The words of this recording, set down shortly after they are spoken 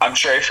I'm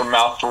Trae from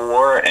Mouth for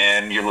War,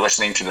 and you're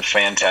listening to the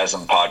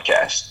Phantasm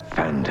Podcast.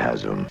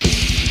 Phantasm.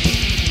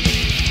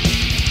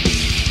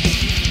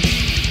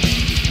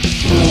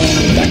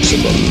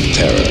 Maximum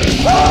terror.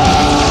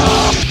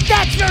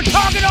 That's your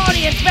target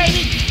audience,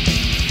 baby!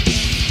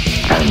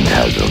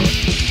 Phantasm.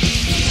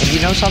 And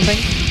you know something?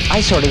 I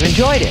sort of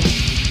enjoyed it.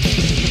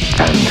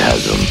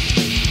 Phantasm.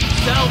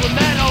 Sell the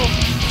metal!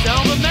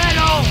 Sell the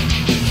metal!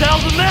 Sell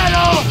the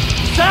metal!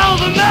 Sell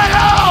the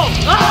metal!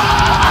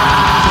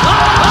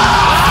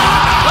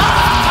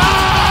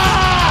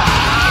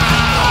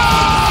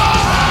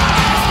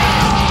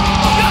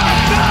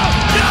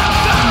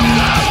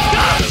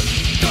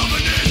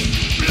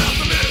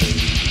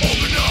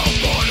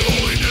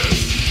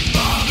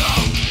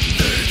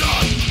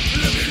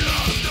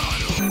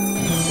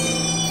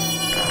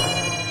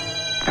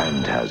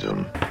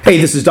 Phantasm. Hey,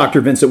 this is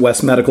Dr. Vincent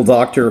West, Medical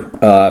Doctor,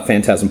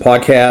 Phantasm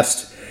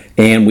Podcast,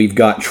 and we've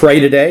got Trae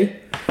today,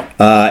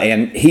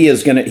 and he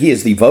is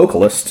the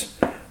vocalist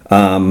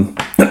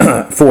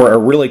for a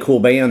really cool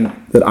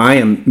band that I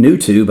am new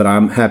to, but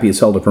I'm happy as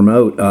hell to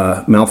promote,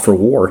 Mouth for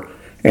War,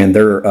 and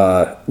their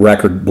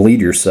record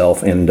Bleed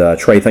Yourself. And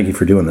Trae, thank you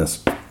for doing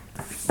this.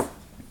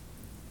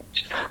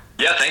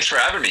 Yeah, thanks for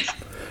having me.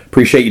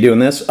 Appreciate you doing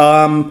this.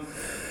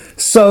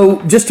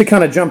 So, just to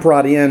kind of jump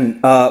right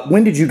in,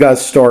 when did you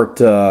guys start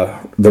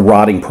the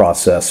writing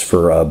process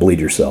for Bleed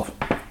Yourself?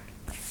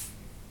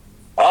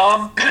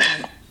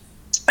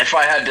 If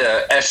I had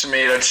to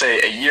estimate, I'd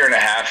say a year and a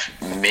half,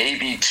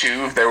 maybe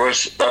two. There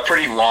was a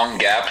pretty long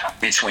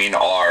gap between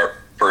our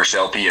first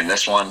LP and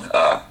this one.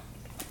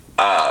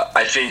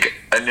 I think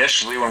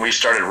initially when we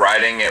started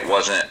writing, it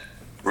wasn't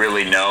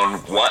really known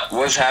what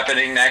was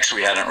happening next.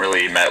 We hadn't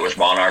really met with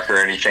Monarch or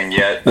anything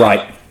yet.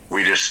 Right.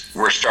 We're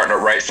starting to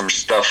write some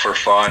stuff for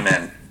fun,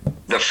 and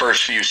the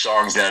first few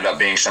songs ended up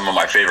being some of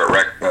my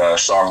favorite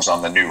songs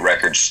on the new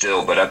record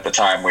still. But at the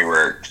time, we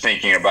were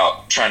thinking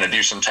about trying to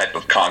do some type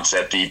of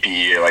concept EP,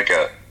 like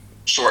a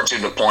short to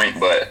the point,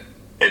 but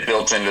it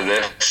built into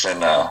this,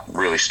 and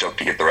really stoked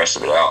to get the rest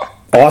of it out.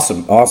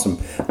 Awesome.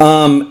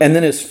 And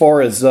then as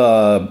far as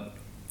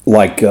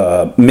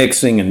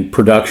mixing and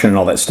production and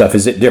all that stuff,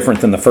 is it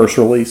different than the first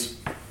release?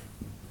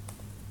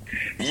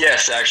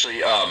 Yes,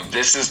 actually,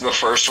 this is the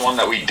first one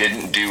that we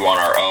didn't do on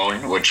our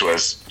own, which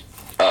was,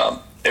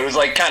 it was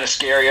like kind of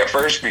scary at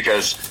first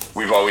because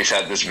we've always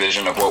had this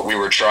vision of what we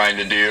were trying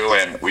to do,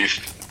 and we've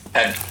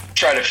had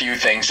tried a few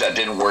things that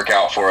didn't work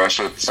out for us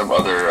with some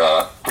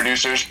other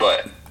producers.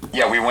 But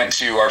yeah, we went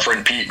to our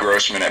friend Pete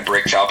Grossman at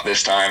Bricktop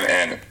this time,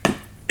 and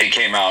it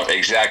came out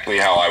exactly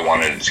how I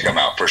wanted it to come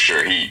out for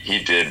sure. He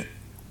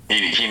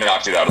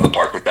knocked it out of the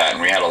park with that,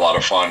 and we had a lot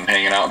of fun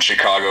hanging out in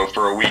Chicago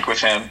for a week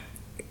with him.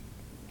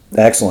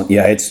 Excellent.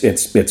 Yeah,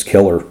 it's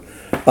killer.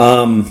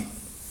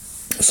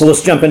 So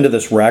let's jump into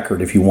this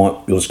record if you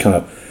want. We'll just kind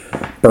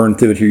of burn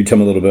through it here. You tell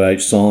me a little bit about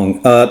each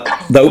song.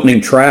 The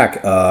opening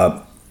track,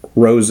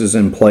 Roses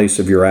in Place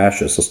of Your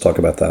Ashes. Let's talk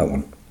about that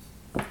one.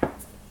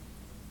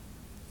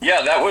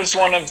 Yeah, that was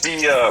one of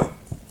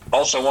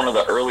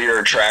the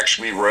earlier tracks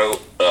we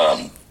wrote.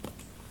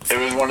 It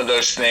was one of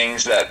those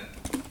things that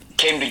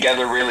came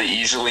together really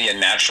easily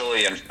and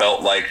naturally and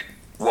felt like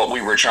what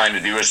we were trying to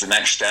do as the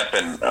next step.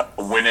 And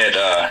when it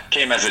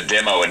came as a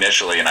demo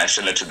initially and I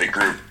sent it to the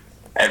group,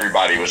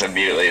 everybody was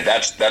immediately,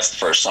 that's the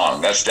first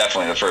song. That's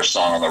definitely the first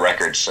song on the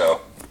record.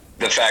 So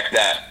the fact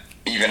that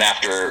even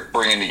after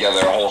bringing together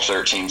a whole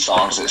 13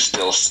 songs, it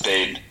still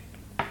stayed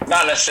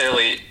not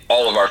necessarily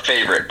all of our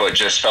favorite, but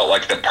just felt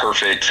like the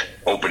perfect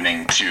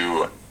opening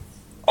to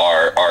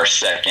our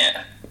second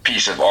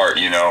piece of art,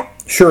 you know?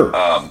 Sure.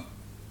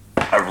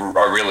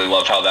 I really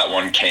love how that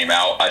one came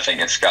out. I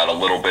think it's got a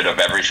little bit of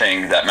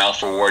everything that Mouth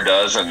for War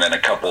does, and then a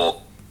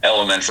couple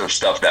elements of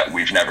stuff that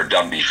we've never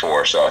done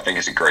before. So I think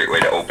it's a great way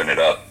to open it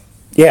up.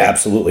 Yeah,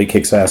 absolutely.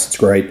 Kicks ass. It's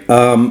great.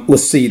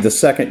 Let's see. The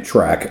second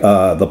track,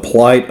 The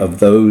Plight of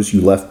Those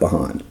You Left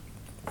Behind.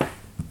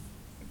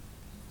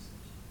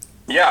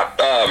 Yeah,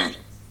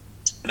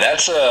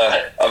 that's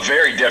a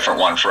very different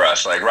one for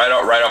us. Like right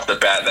off the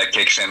bat, that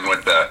kicks in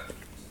with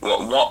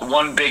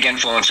one big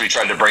influence we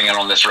tried to bring in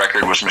on this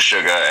record was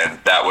Meshuggah, and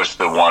that was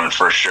the one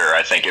for sure.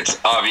 I think it's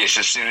obvious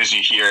as soon as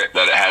you hear it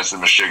that it has the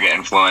Meshuggah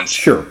influence.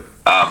 Sure.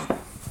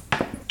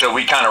 So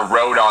we kind of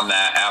wrote on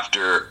that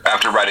after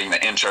writing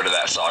the intro to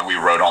that song. We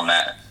wrote on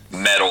that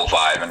metal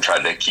vibe and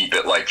tried to keep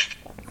it like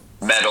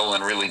metal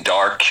and really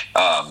dark.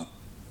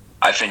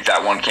 I think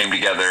that one came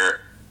together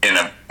in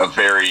a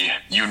very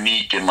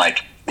unique and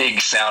like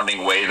big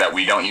sounding way that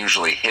we don't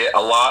usually hit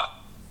a lot.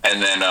 And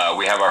then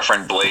we have our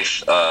friend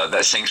Blaze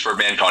that sings for a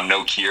band called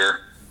No Cure,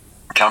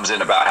 comes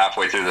in about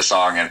halfway through the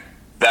song, and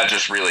that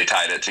just really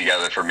tied it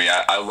together for me.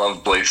 I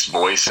love Blaze's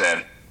voice,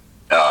 and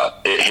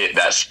it hit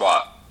that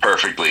spot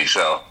perfectly.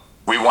 So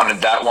we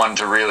wanted that one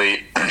to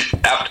really,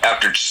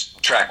 after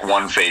track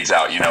one fades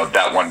out, you know,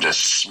 that one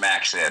just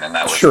smacks in, and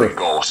that was the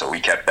goal. So we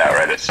kept that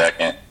right at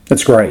second.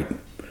 That's great.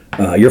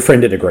 Your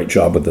friend did a great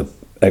job with the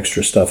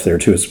extra stuff there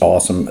too. It's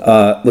awesome.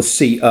 Let's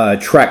see.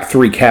 Track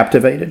 3,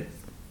 Captivated.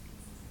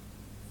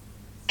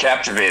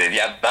 Captivated.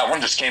 Yeah, that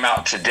one just came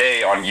out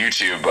today on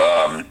YouTube.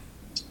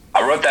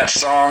 I wrote that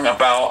song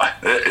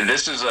about,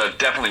 this is a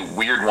definitely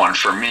weird one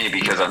for me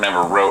because I've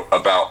never wrote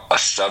about a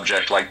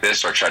subject like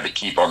this or tried to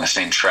keep on the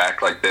same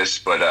track like this,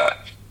 but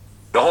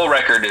the whole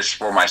record is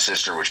for my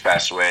sister, which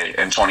passed away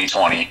in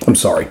 2020. I'm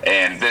sorry.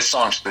 And this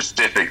song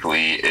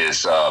specifically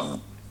is,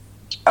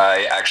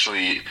 I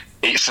actually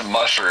ate some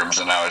mushrooms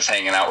and I was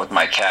hanging out with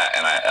my cat,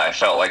 and I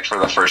felt like for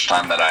the first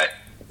time that I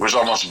was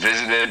almost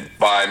visited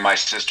by my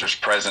sister's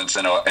presence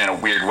in a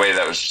weird way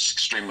that was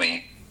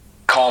extremely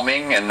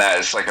calming, and that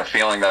is like a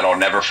feeling that I'll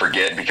never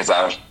forget because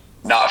I've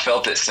not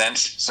felt it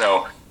since.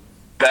 So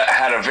that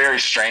had a very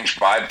strange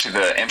vibe to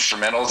the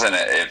instrumentals, and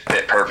it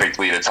fit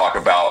perfectly to talk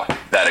about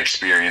that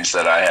experience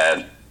that I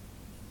had.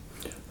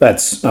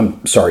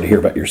 I'm sorry to hear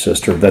about your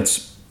sister.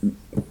 That's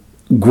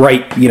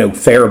great,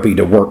 therapy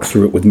to work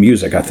through it with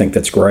music. I think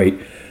that's great.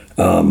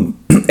 And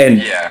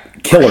Yeah,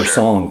 killer sure.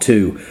 song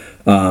too.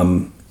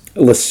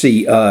 Let's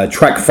see,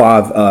 track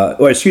 5,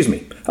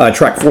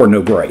 track 4,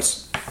 No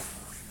Grace.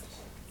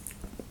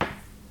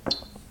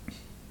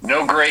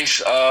 No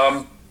Grace.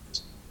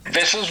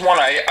 This is one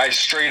I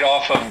strayed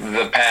off of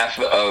the path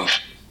of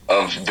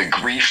the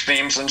grief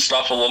themes and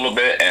stuff a little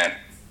bit, and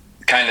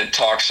kind of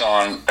talks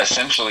on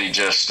essentially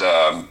just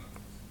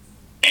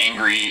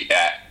angry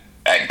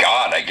at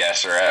God, I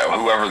guess, or at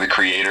whoever the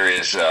creator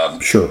is.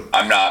 Sure.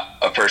 I'm not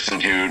a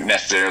person who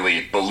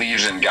necessarily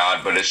believes in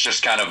God, but it's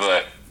just kind of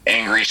a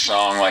angry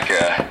song, like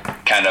a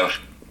kind of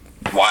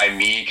why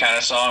me kind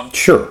of song.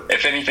 Sure.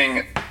 If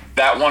anything,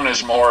 that one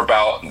is more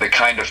about the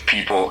kind of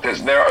people,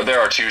 because there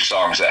are two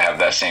songs that have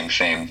that same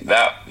theme.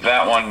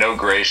 That one, No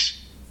Grace,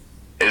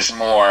 is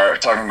more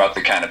talking about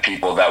the kind of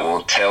people that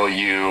will tell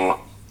you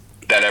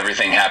that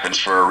everything happens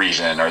for a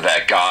reason, or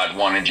that God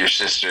wanted your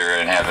sister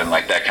in heaven.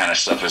 Like that kind of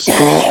stuff is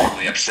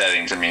extremely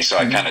upsetting to me. So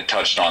I kind of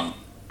touched on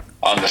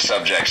the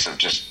subjects of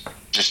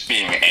just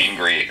being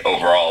angry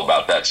overall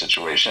about that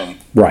situation.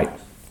 Right.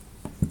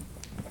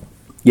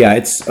 Yeah,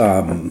 it's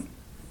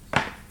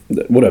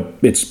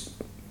it's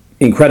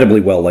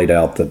incredibly well laid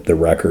out, the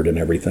record and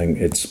everything.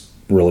 It's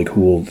really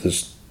cool,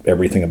 just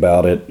everything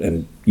about it,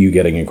 and you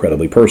getting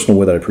incredibly personal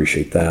with it. I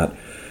appreciate that.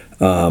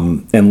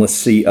 And let's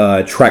see,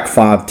 track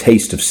 5,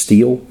 Taste of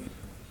Steel.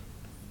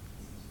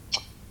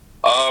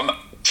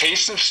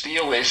 Taste of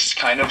Steel is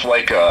kind of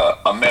like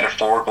a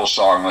metaphorical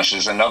song, which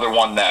is another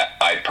one that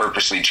I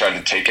purposely tried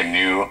to take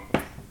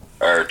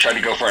tried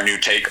to go for a new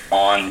take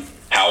on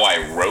how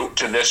I wrote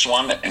to this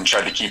one and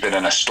tried to keep it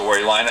in a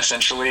storyline,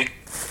 essentially.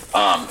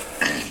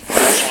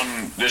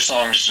 This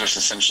song is just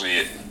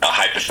essentially a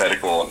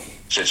hypothetical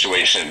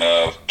situation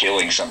of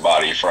killing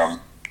somebody from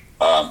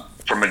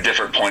a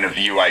different point of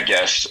view, I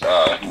guess,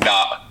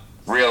 not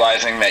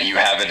realizing that you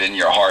have it in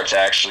your heart to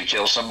actually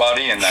kill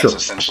somebody, and that's Sure.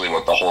 essentially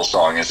what the whole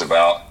song is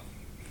about.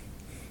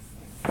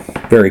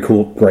 Very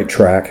cool, great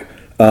track.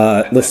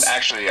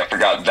 Actually, I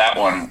forgot that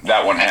one.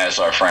 That one has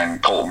our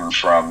friend Colton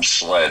from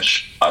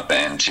Sledge at the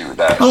end too.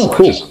 Sledge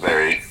cool. is a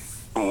very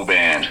cool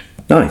band.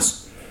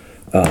 Nice.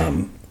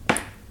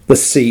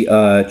 Let's see,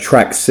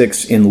 track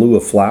 6, In Lieu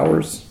of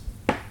Flowers.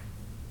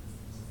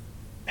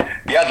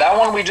 Yeah, that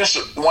one we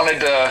just wanted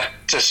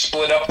to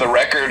split up the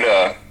record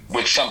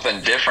with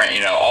something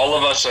different. All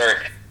of us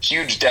are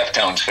huge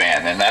Deftones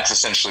fan, and that's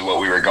essentially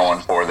what we were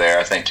going for there.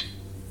 I think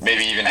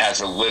maybe even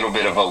has a little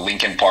bit of a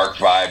Linkin Park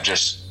vibe,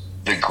 just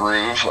the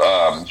groove.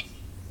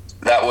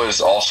 That was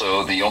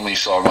also the only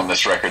song on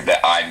this record that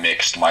I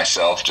mixed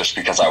myself, just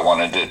because I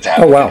wanted it to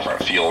have a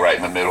different feel right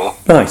in the middle.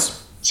 Nice.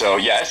 So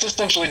yeah, it's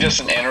essentially just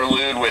an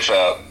interlude with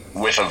a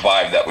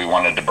vibe that we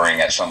wanted to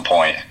bring at some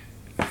point.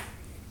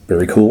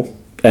 Very cool.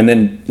 And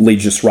then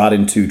leads us right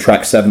into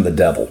track 7, The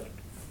Devil.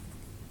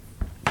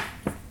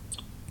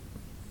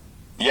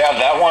 Yeah,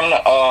 that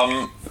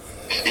one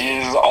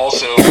is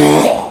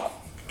also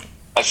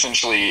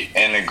essentially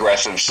an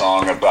aggressive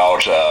song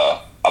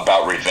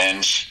about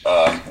revenge,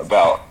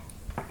 about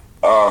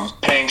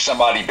paying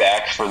somebody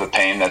back for the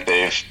pain that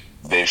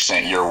they've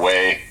sent your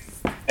way,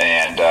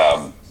 and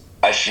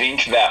I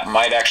think that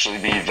might actually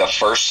be the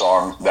first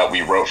song that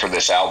we wrote for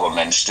this album,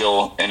 and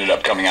still ended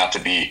up coming out to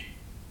be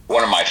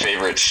one of my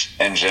favorites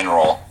in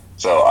general.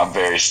 So I'm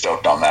very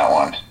stoked on that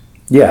one.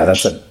 Yeah,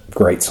 that's a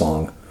great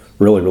song.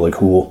 Really, really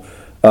cool.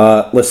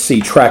 Let's see,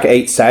 track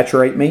 8,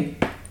 Saturate Me.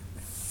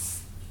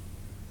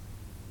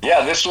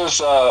 Yeah, this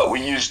was,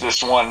 we used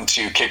this one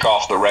to kick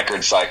off the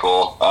record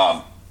cycle.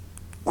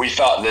 We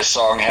thought this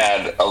song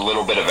had a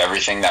little bit of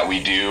everything that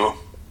we do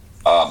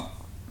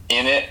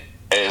in it,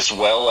 as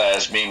well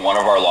as being one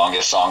of our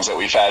longest songs that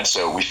we've had.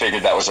 So we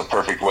figured that was a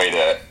perfect way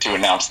to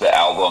announce the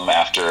album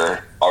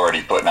after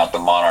already putting out the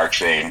Monarch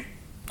thing.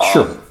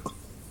 Sure.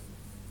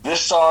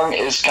 This song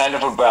is kind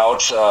of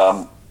about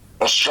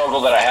a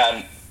struggle that I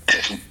had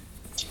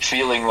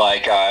feeling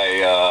like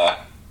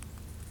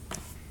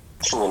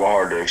it's a little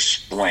hard to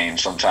explain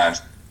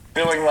sometimes.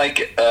 Feeling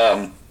like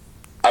I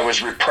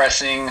was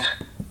repressing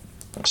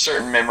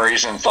certain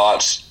memories and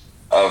thoughts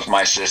of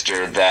my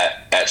sister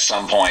that at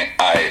some point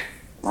I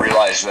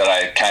realized that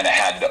I kind of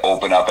had to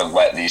open up and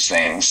let these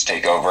things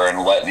take over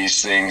and let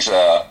these things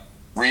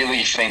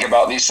really think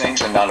about these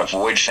things and not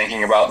avoid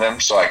thinking about them,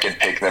 so I could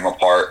pick them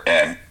apart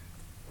and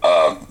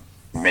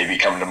maybe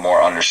come to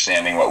more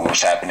understanding what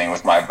was happening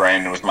with my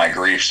brain and with my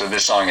grief. So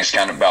this song is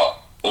kind of about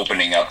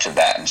opening up to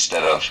that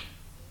instead of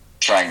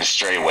trying to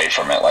stray away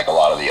from it like a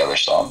lot of the other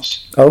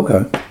songs.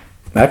 Okay.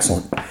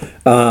 Excellent.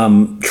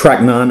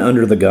 Track 9,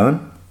 Under the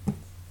Gun.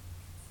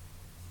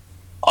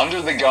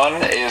 Under the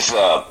Gun is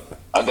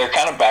they're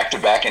kind of back to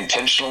back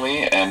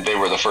intentionally, and they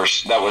were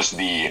that was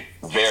the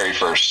very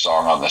first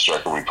song on this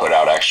record we put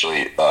out,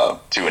 actually,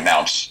 to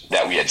announce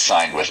that we had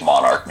signed with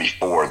Monarch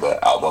before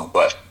the album.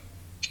 But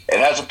it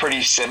has a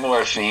pretty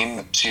similar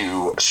theme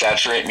to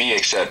Saturate Me,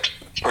 except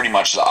pretty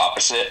much the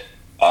opposite.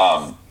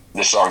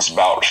 This song's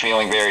about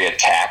feeling very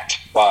attacked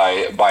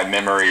by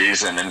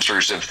memories and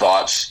intrusive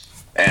thoughts,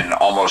 and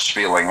almost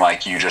feeling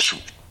like you just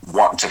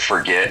want to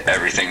forget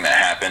everything that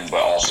happened,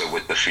 but also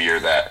with the fear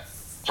that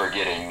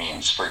forgetting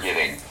means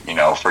forgetting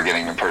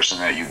the person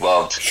that you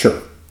loved.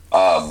 Sure.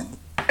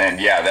 And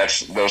yeah,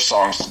 those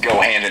songs go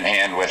hand in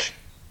hand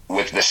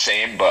with the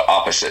same but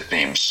opposite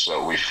themes.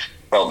 So we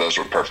felt those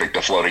were perfect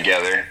to flow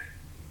together.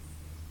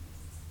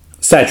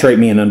 Saturate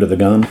Me and Under the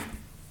Gun.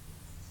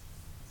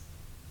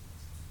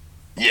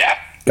 Yeah.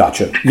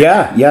 Gotcha.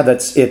 Yeah.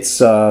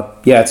 It's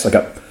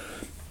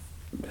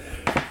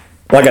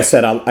like I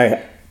said,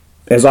 I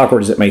as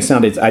awkward as it may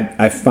sound,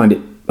 I find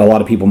it, a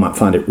lot of people might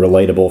find it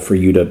relatable for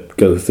you to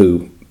go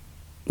through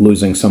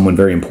losing someone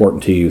very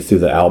important to you through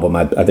the album.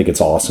 I think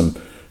it's awesome.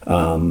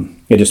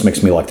 It just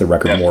makes me like the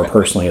record more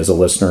personally as a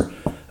listener.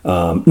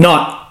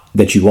 Not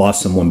that you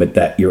lost someone, but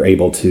that you're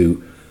able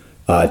to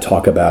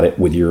talk about it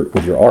with your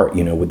art,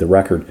 with the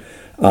record.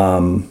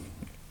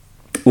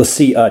 Let's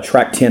see,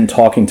 track 10,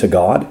 Talking to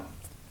God.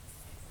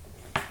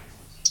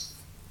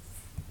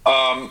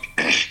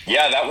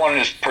 Yeah, that one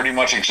is pretty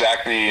much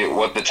exactly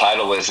what the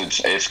title is.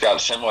 It's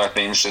got similar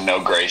themes to No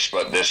Grace,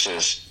 but this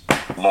is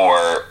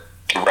more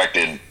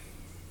directly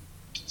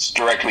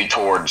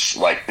towards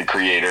like the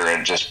creator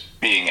and just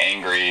being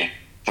angry.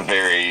 It's a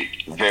very,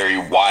 very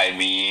why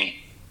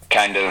me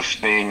kind of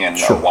thing, and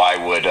sure. Why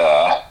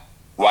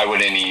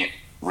would any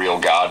real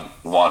God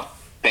want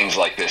things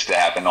like this to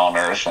happen on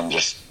Earth, and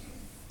just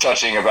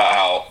touching about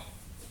how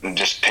I'm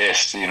just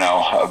pissed,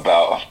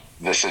 about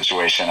the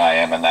situation I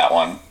am in that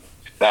one.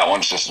 That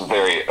one's just a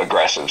very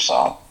aggressive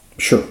song.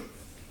 Sure.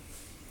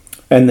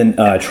 And then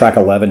track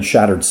 11,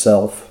 Shattered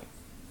Self.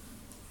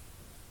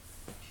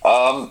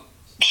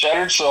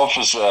 Shattered Self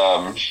is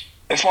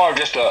it's more of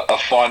just a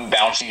fun,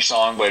 bouncy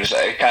song, but it's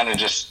kind of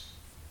just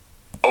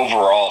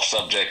overall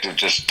subject of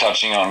just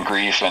touching on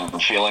grief and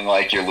feeling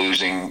like you're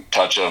losing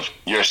touch of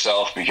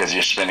yourself because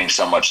you're spending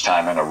so much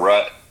time in a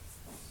rut.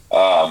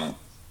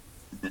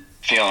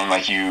 Feeling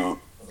like you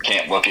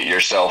can't look at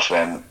yourself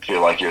and feel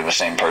like you're the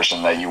same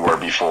person that you were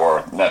before.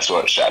 And that's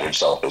what Shattered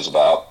Self is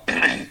about.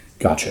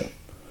 Gotcha.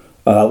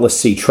 Let's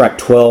see, track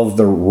 12,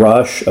 The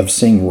Rush of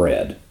Sing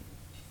Red.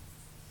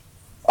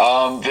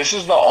 This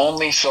is the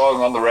only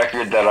song on the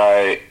record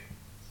that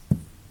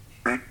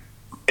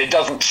it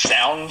doesn't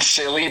sound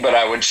silly, but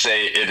I would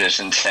say it is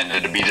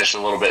intended to be just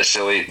a little bit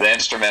silly. The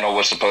instrumental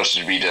was supposed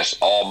to be just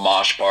all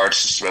mosh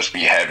parts. It's supposed to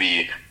be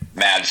heavy,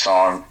 mad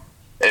song.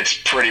 It's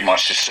pretty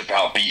much just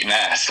about beating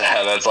ass.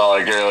 That's all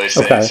I can really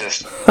say. Okay.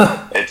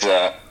 It's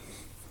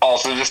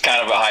also just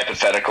kind of a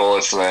hypothetical.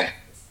 It's like,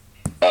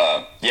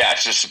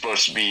 it's just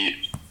supposed to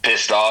be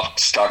pissed off.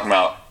 It's talking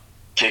about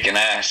kicking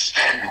ass.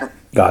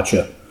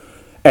 Gotcha.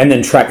 And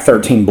then track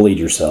 13, Bleed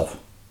Yourself.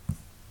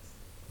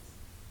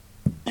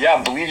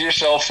 Yeah, Bleed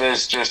Yourself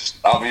is just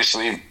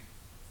obviously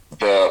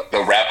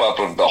the wrap up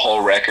of the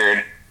whole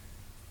record.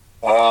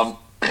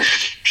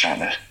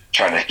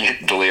 Trying to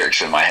get the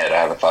lyrics in my head. I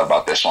haven't thought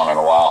about this one in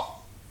a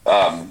while.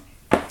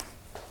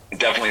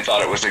 Definitely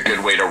thought it was a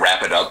good way to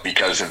wrap it up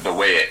because of the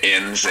way it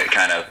ends. It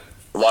kind of,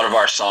 a lot of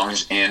our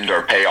songs end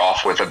or pay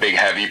off with a big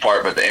heavy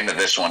part, but the end of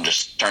this one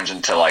just turns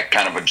into like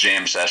kind of a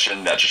jam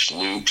session that just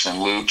loops and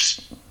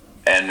loops.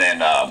 And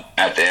then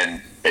at the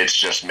end, it's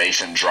just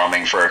Mason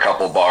drumming for a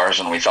couple bars,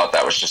 and we thought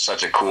that was just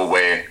such a cool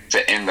way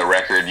to end the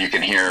record. You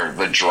can hear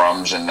the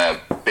drums in the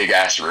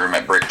big-ass room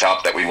at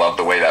Bricktop that we love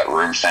the way that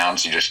room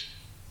sounds. You just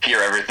hear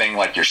everything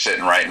like you're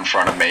sitting right in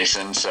front of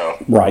Mason. So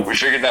right. We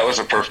figured that was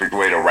a perfect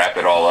way to wrap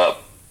it all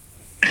up.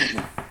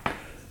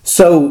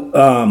 So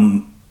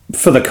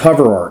for the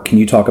cover art, can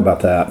you talk about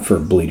that for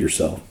Bleed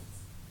Yourself?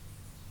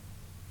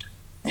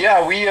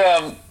 Yeah, we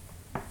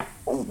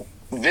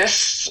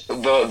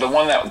the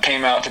one that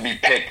came out to be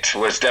picked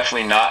was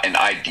definitely not an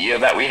idea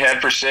that we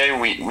had per se.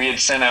 We had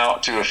sent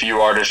out to a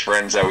few artist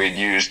friends that we had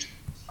used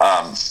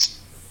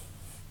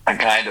a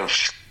kind of,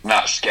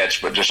 not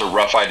sketch, but just a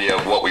rough idea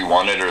of what we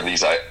wanted, or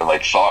these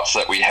like thoughts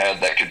that we had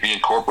that could be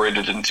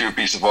incorporated into a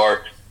piece of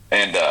art,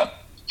 and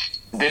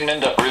didn't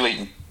end up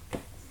really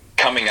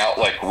coming out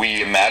like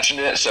we imagined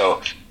it.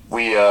 So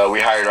we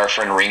hired our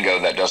friend Ringo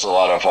that does a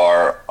lot of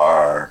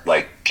our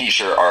like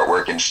t-shirt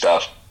artwork and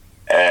stuff,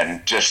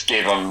 and just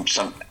gave him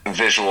some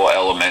visual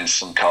elements,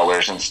 some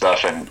colors and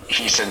stuff, and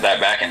he sent that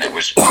back, and it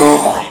was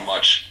pretty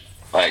much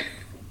like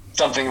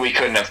something we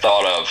couldn't have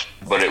thought of,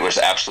 but it was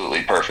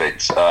absolutely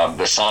perfect.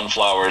 The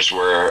sunflowers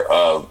were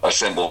a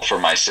symbol for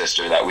my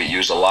sister that we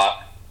use a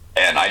lot,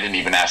 and I didn't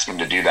even ask him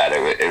to do that.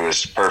 It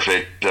was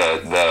perfect.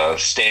 The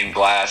stained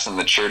glass and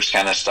the church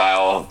kind of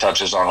style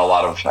touches on a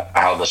lot of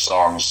how the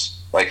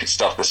songs, like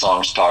stuff the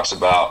songs talks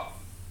about,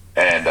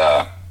 and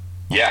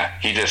yeah,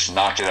 he just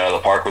knocked it out of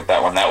the park with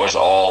that one. That was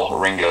all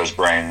Ringo's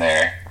brain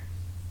there.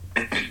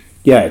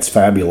 Yeah, it's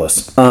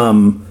fabulous.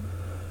 And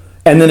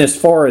then as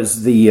far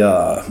as the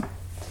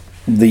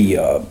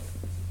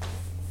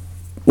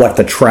like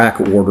the track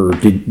order,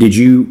 did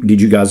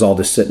you guys all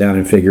just sit down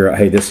and figure out,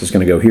 hey, this is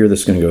going to go here,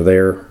 this is going to go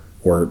there,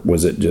 or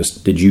was it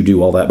just, did you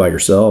do all that by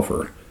yourself,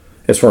 or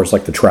as far as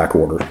like the track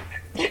order?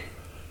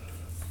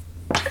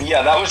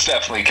 Yeah, that was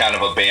definitely kind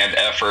of a band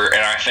effort,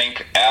 and I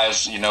think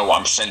as, you know,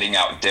 I'm sending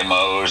out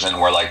demos and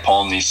we're like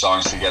pulling these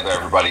songs together,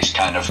 everybody's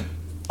kind of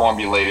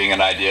formulating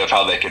an idea of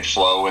how they could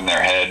flow in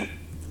their head.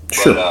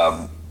 Sure.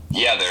 But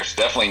yeah, there's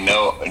definitely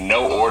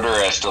no order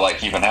as to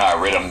like even how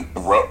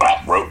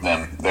I wrote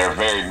them. They're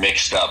very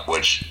mixed up,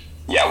 which,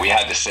 yeah, we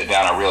had to sit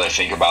down and really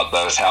think about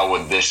those. How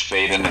would this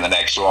fade into the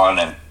next one?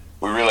 And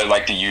we really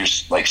like to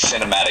use like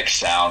cinematic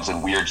sounds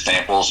and weird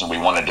samples, and we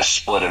wanted to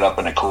split it up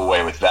in a cool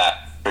way with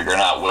that, figuring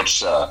out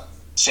which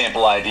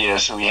sample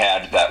ideas we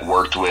had that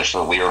worked with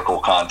the lyrical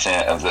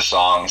content of the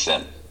songs,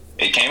 and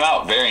it came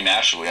out very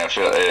naturally.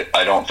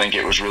 I don't think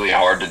it was really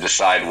hard to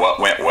decide what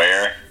went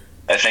where.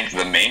 I think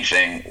the main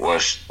thing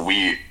was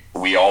we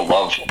all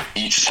love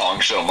each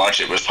song so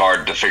much, it was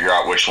hard to figure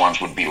out which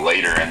ones would be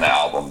later in the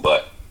album,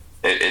 but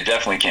it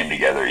definitely came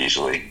together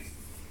easily.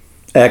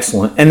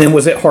 Excellent. And then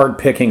was it hard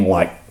picking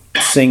like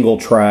single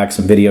tracks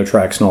and video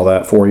tracks and all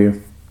that for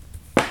you?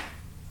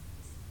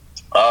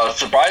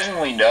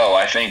 Surprisingly, no.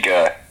 I think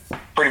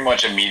pretty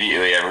much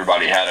immediately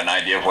everybody had an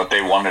idea of what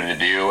they wanted to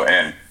do,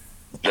 and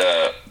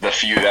the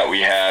few that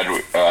we had,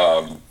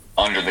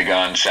 Under the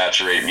Gun,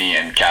 Saturate Me,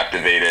 and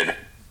Captivated,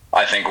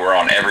 I think were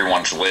on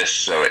everyone's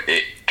list, so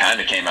it kind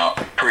of came out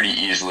pretty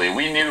easily.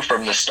 We knew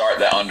from the start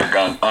that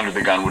Under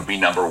the Gun would be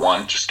number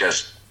one, just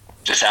because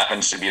it just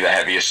happens to be the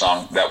heaviest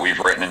song that we've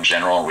written in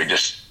general, and we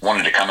just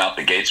wanted to come out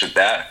the gates with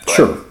that. But,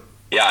 sure.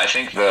 Yeah, I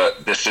think the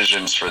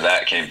decisions for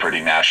that came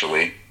pretty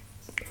naturally.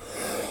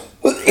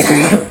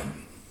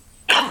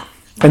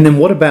 And then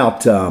what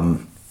about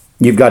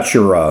you've got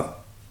your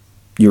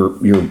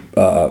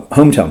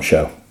hometown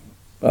show?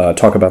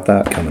 Talk about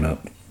that coming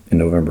up in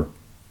November.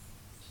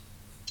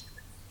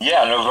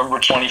 Yeah, November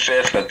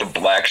 25th at the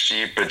Black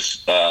Sheep.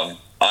 It's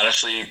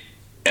honestly,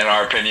 in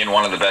our opinion,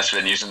 one of the best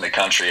venues in the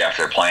country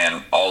after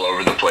playing all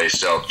over the place.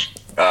 So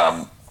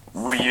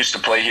we used to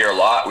play here a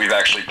lot. We've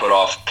actually put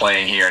off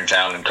playing here in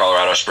town in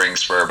Colorado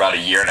Springs for about a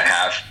year and a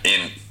half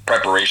in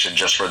preparation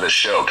just for this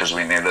show, because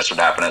we knew this would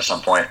happen at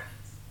some point.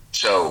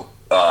 So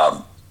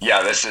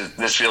yeah,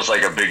 this feels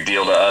like a big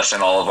deal to us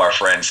and all of our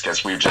friends,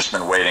 because we've just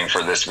been waiting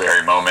for this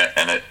very moment,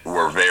 and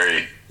we're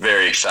very,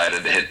 very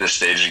excited to hit this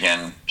stage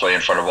again, play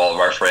in front of all of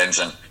our friends,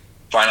 and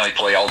finally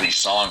play all these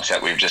songs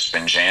that we've just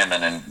been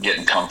jamming and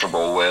getting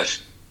comfortable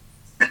with.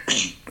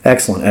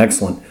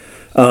 Excellent.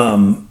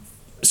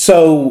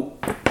 So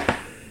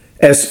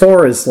as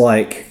far as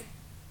like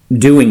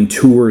doing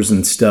tours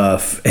and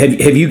stuff,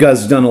 have you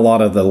guys done a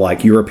lot of the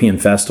like European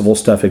festival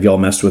stuff? Have y'all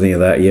messed with any of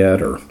that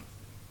yet, or?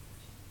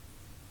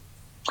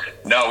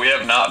 No, we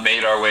have not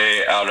made our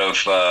way out of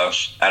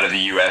the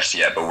U.S.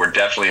 yet, but we're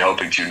definitely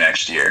hoping to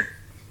next year.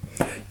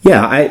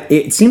 Yeah,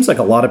 it seems like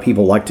a lot of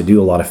people like to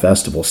do a lot of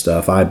festival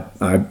stuff.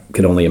 I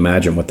could only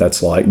imagine what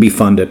that's like. It'd be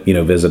fun to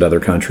visit other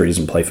countries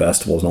and play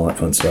festivals and all that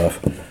fun stuff.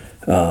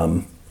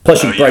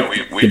 Plus, you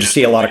get to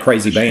see a lot of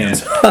crazy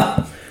bands.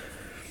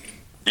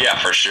 Yeah,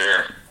 for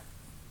sure.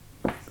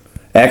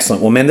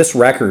 Excellent. Well, man, this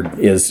record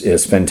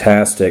is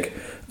fantastic.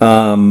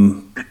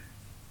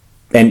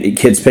 And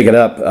kids, pick it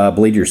up.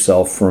 Bleed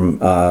Yourself from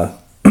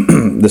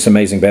this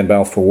amazing band,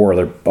 Battle for War.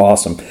 They're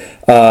awesome.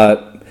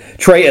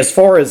 Trae, as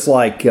far as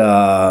like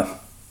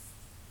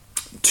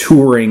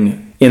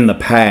touring in the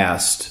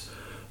past,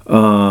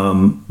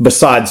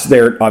 besides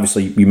there,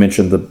 obviously you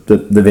mentioned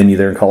the venue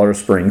there in Colorado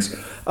Springs.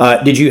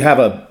 Did you have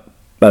a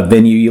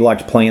venue you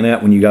liked playing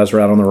at when you guys were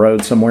out on the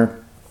road somewhere?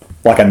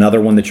 Like another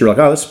one that you're like,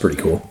 oh, this is pretty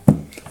cool.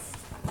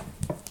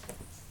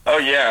 Oh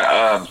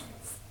yeah,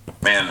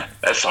 man,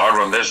 that's a hard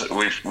one.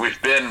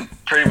 We've been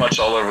pretty much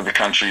all over the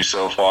country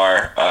so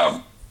far.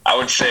 I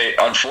would say,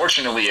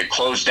 unfortunately, it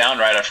closed down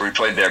right after we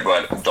played there,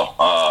 but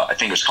I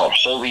think it was called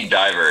Holy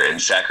Diver in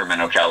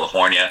Sacramento,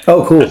 California.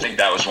 Oh, cool. I think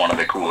that was one of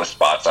the coolest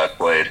spots I've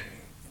played.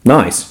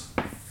 Nice.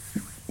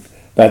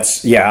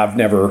 I've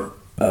never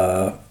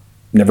got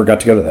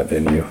to go to that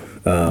venue.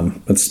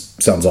 That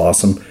sounds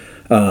awesome.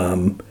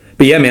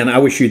 But yeah, man, I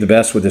wish you the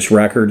best with this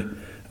record.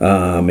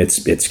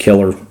 It's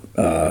killer.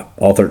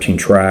 All 13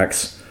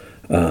 tracks.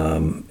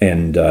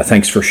 And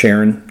thanks for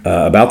sharing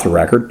about the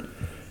record.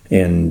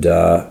 And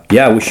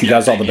I wish you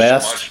guys all the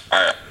best. So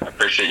I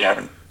appreciate you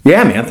having me.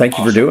 Yeah, man, thank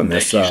you for doing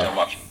this. Thank you so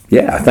much.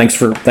 Yeah, thanks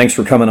for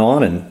coming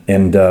on,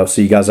 and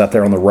see you guys out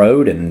there on the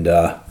road. And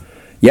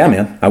yeah,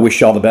 man, I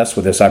wish you all the best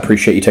with this. I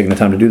appreciate you taking the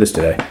time to do this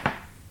today.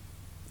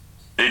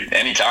 Dude,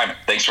 anytime.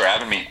 Thanks for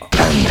having me.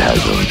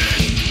 Phantasm.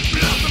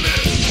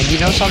 And you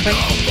know something?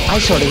 I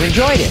sort of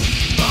enjoyed it.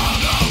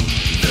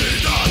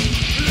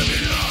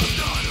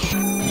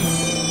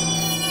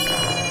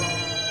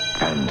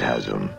 Phantasm.